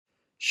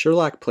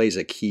SHERLOC plays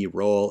a key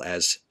role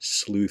as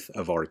sleuth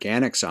of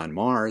organics on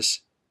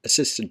Mars,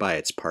 assisted by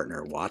its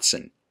partner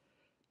Watson.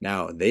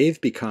 Now, they've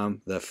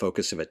become the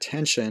focus of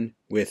attention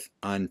with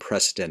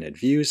unprecedented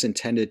views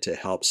intended to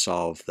help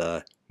solve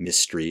the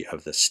mystery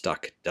of the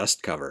stuck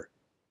dust cover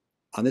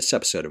on this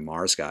episode of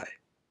Mars Guy.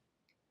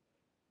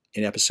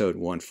 In episode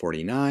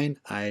 149,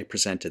 I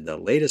presented the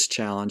latest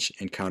challenge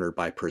encountered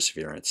by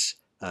Perseverance,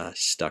 a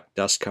stuck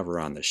dust cover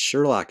on the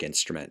SHERLOC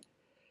instrument.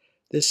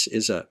 This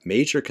is a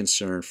major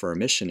concern for a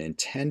mission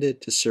intended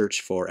to search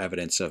for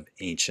evidence of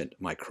ancient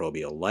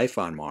microbial life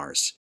on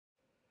Mars.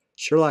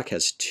 SHERLOC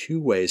has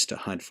two ways to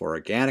hunt for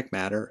organic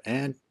matter,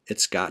 and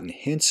it's gotten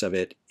hints of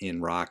it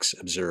in rocks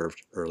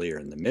observed earlier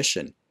in the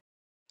mission.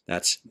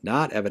 That's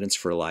not evidence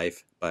for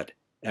life, but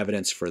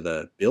evidence for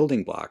the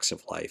building blocks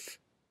of life.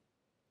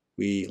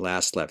 We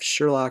last left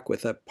SHERLOC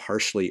with a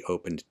partially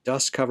opened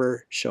dust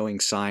cover showing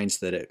signs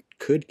that it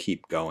could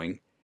keep going.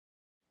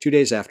 2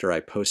 days after I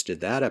posted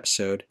that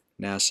episode,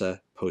 NASA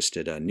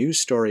posted a news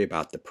story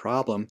about the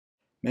problem,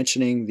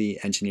 mentioning the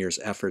engineers'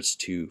 efforts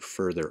to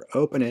further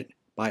open it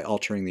by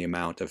altering the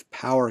amount of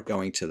power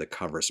going to the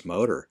cover's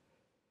motor.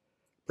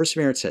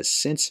 Perseverance has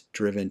since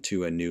driven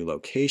to a new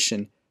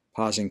location,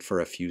 pausing for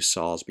a few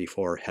sols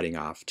before heading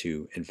off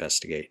to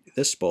investigate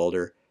this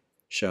boulder,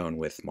 shown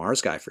with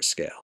Mars Guy for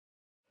scale.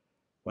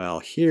 While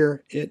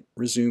here, it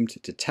resumed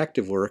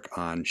detective work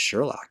on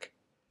SHERLOC.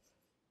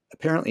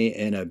 Apparently,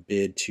 in a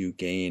bid to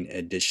gain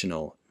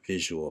additional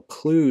visual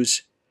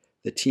clues,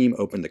 the team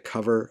opened the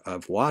cover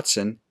of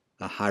Watson,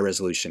 a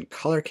high-resolution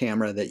color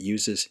camera that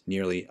uses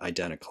nearly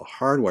identical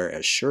hardware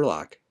as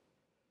SHERLOC.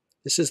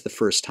 This is the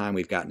first time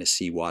we've gotten to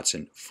see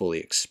Watson fully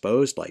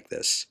exposed like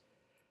this.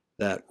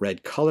 That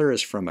red color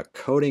is from a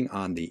coating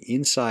on the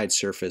inside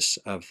surface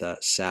of the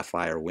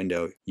sapphire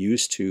window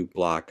used to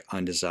block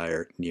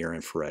undesired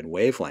near-infrared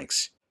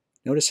wavelengths.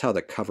 Notice how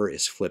the cover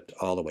is flipped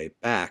all the way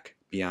back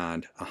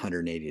beyond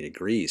 180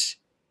 degrees.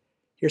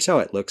 Here's how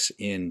it looks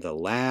in the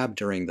lab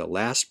during the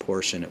last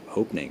portion of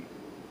opening.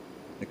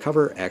 The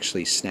cover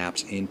actually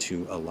snaps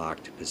into a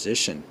locked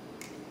position.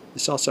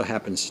 This also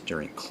happens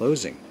during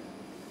closing.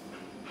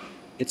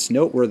 It's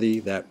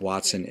noteworthy that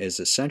Watson is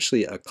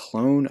essentially a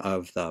clone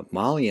of the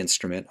MAHLI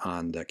instrument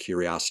on the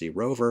Curiosity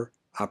rover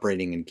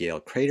operating in Gale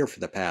Crater for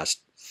the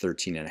past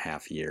 13 and a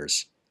half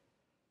years.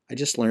 I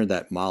just learned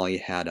that MAHLI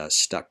had a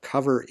stuck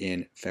cover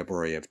in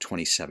February of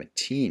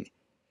 2017.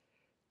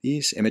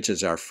 These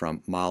images are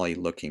from MAHLI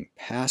looking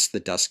past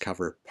the dust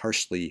cover,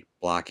 partially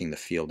blocking the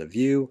field of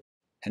view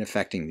and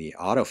affecting the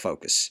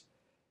autofocus.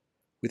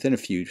 Within a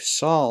few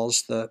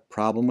sols, the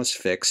problem was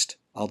fixed,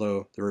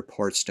 although the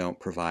reports don't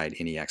provide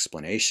any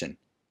explanation.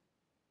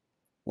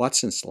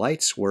 Watson's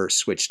lights were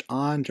switched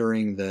on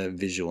during the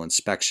visual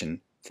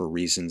inspection for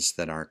reasons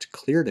that aren't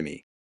clear to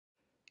me.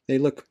 They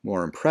look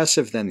more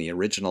impressive than the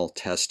original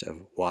test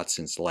of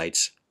Watson's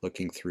lights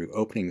looking through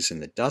openings in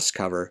the dust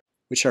cover,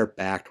 which are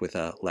backed with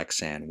a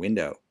Lexan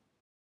window.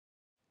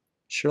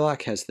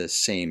 SHERLOC has the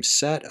same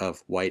set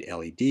of white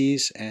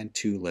LEDs and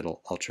two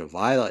little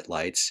ultraviolet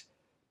lights,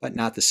 but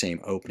not the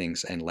same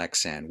openings and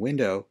Lexan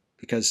window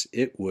because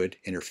it would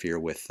interfere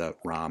with the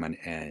Raman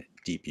and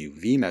deep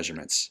UV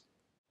measurements.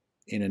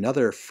 In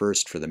another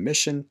first for the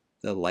mission,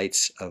 the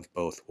lights of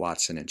both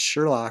Watson and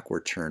SHERLOC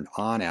were turned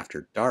on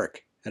after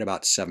dark at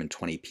about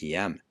 7:20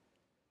 p.m.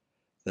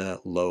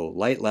 The low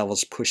light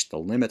levels pushed the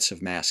limits of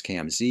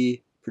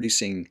Mastcam-Z,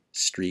 producing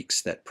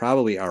streaks that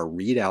probably are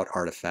readout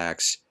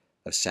artifacts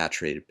of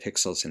saturated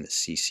pixels in the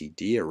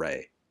CCD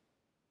array.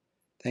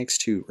 Thanks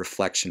to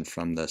reflection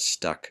from the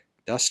stuck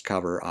dust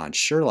cover on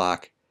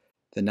SHERLOC,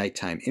 the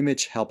nighttime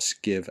image helps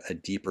give a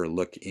deeper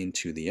look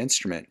into the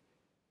instrument,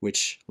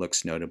 which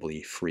looks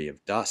notably free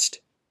of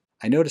dust.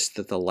 I noticed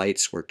that the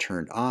lights were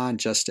turned on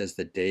just as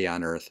the day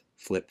on Earth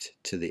flipped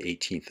to the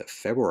 18th of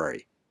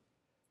February.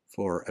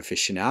 For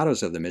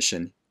aficionados of the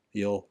mission,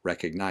 you'll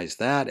recognize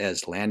that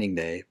as landing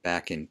day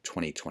back in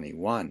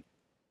 2021.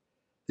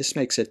 This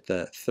makes it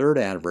the third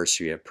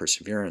anniversary of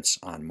Perseverance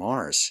on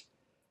Mars,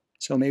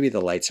 so maybe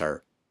the lights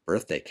are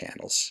birthday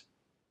candles.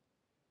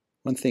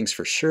 One thing's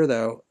for sure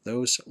though,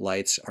 those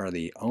lights are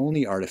the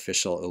only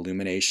artificial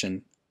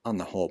illumination on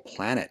the whole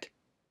planet,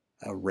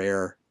 a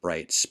rare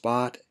bright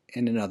spot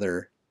and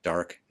another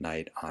dark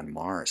night on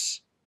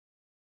Mars.